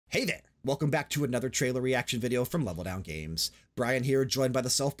Hey there! Welcome back to another trailer reaction video from Level Down Games. Brian here, joined by the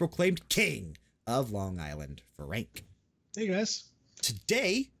self-proclaimed king of Long Island, Frank. Hey guys.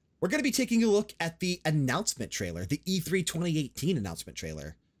 Today, we're going to be taking a look at the announcement trailer, the E3 2018 announcement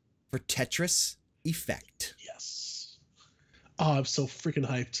trailer for Tetris Effect. Yes. Oh, I'm so freaking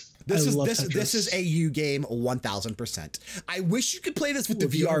hyped. This is a U game 1000%. I wish you could play this with the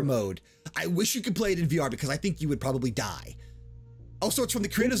VR mode. I wish you could play it in VR because I think you would probably die. Also, it's from the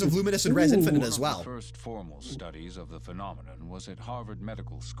creators of Luminous and Res Infinite as well. The first formal studies of the phenomenon was at Harvard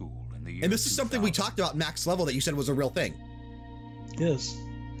Medical School in the year And this is something 2000. we talked about Max Level that you said was a real thing. Yes.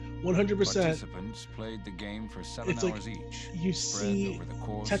 100%. Participants played the game for 7 hours each. You see over the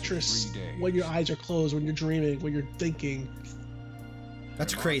course Tetris of 3 days. when your eyes are closed, when you're dreaming, when you're thinking.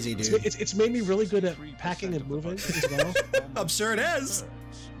 That's crazy, dude. It's made me really good at packing and moving as well. I'm sure it is.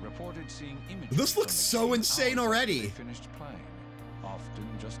 This looks so insane already. Finished playing, often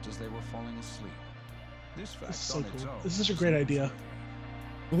just as they were falling asleep. This fact This is so on its cool. own This is such a great idea.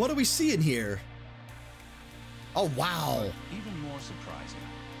 What do we see in here? Oh, wow. Even more surprising.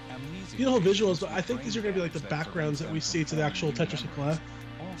 Beautiful visuals, but I think these are going to be like the backgrounds that we see to the actual Tetris Effect.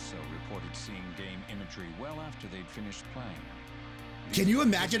 Also reported seeing game imagery well after they'd finished playing. Can you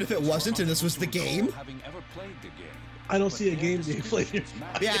imagine if it wasn't and this was the game? Having ever played the game. I don't see a game being played here.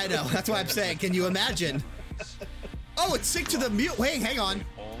 Yeah, I know. That's why I'm saying. Can you imagine? Oh, it's synced to the mute. Wait, hang on.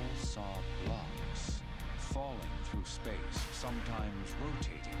 All saw blocks falling through space, sometimes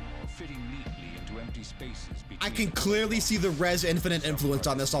rotating or fitting neatly into empty spaces. I can clearly see the Res Infinite influence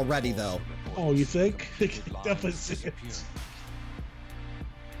on this already, though. Oh, you think? I can definitely see it.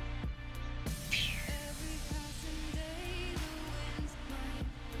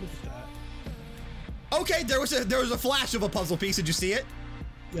 Look at that. Okay, there was a flash of a puzzle piece. Did you see it?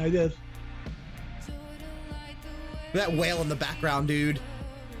 Yeah, I did. That whale in the background, dude.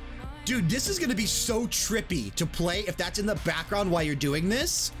 Dude, this is gonna be so trippy to play if that's in the background while you're doing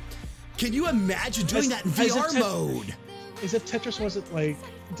this. Can you imagine doing that in VR mode? As if Tetris wasn't like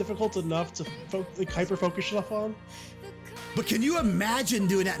difficult enough to like hyper focus stuff on. But can you imagine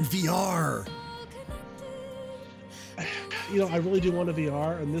doing that in VR? You know, I really do want a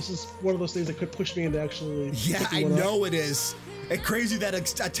VR, and this is one of those things that could push me into actually. Yeah, I know it is. It's crazy that a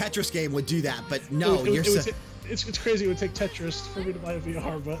Tetris game would do that, but no, it's crazy. It would take Tetris for me to buy a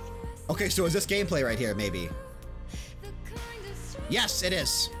VR, but. Okay, so is this gameplay right here, maybe? Yes, it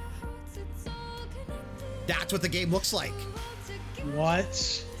is. That's what the game looks like.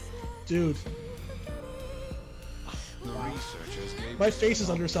 What? Dude. My face is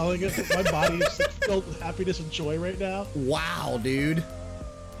underselling it, but my body is like filled with happiness and joy right now. Wow, dude.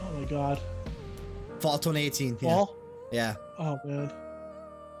 Oh my god. Fall 2018. Fall? Yeah. Oh man.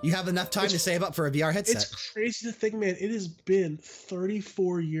 You have enough time to save up for a VR headset. It's crazy to think, man. It has been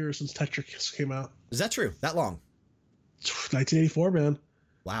 34 years since Tetris came out. Is that true? That long? 1984, man.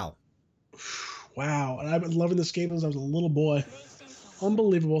 Wow. Wow. And I've been loving this game since I was a little boy.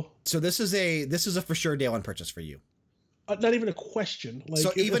 Unbelievable. So this is a for sure day one purchase for you. Not even a question. Like,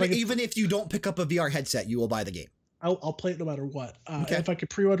 so even if you don't pick up a VR headset, you will buy the game. I'll play it no matter what. Okay. If I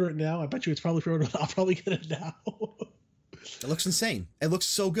could pre-order it now, I bet you it's probably pre-ordered. I'll probably get it now. It looks insane. It looks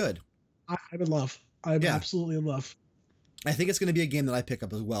so good. I'm in love. I'm absolutely in love. I think it's going to be a game that I pick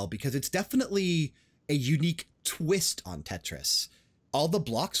up as well because it's definitely a unique twist on Tetris. All the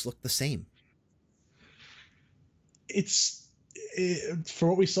blocks look the same. For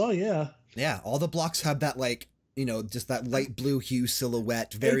what we saw, yeah. Yeah, all the blocks have that, like, you know, just that light blue hue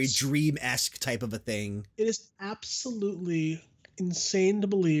silhouette, very dream-esque type of a thing. It is absolutely insane to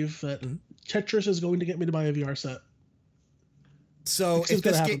believe that Tetris is going to get me to buy a VR set. So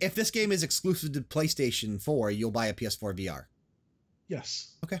if this game is exclusive to PlayStation 4, you'll buy a PS4 VR?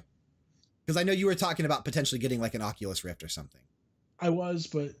 Yes. Okay. Because I know you were talking about potentially getting like an Oculus Rift or something. I was,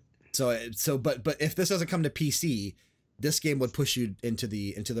 but... But if this doesn't come to PC, this game would push you into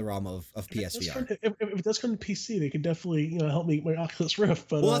the realm of PSVR. If it does come to PC, they can definitely help me with my Oculus Rift.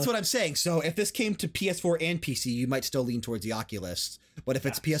 But well, that's what I'm saying. So if this came to PS4 and PC, you might still lean towards the Oculus. But if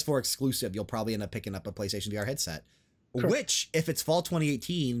it's PS4 exclusive, you'll probably end up picking up a PlayStation VR headset. Correct. Which, if it's fall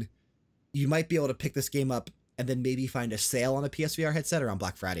 2018, you might be able to pick this game up and then maybe find a sale on a PSVR headset around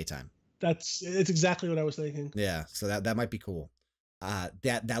Black Friday time. It's exactly what I was thinking. Yeah, so that might be cool.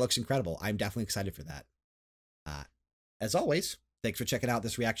 That looks incredible. I'm definitely excited for that. As always, thanks for checking out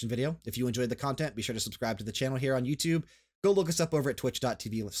this reaction video. If you enjoyed the content, be sure to subscribe to the channel here on YouTube. Go look us up over at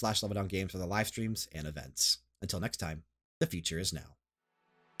twitch.tv/LevelDownGames for the live streams and events. Until next time, the future is now.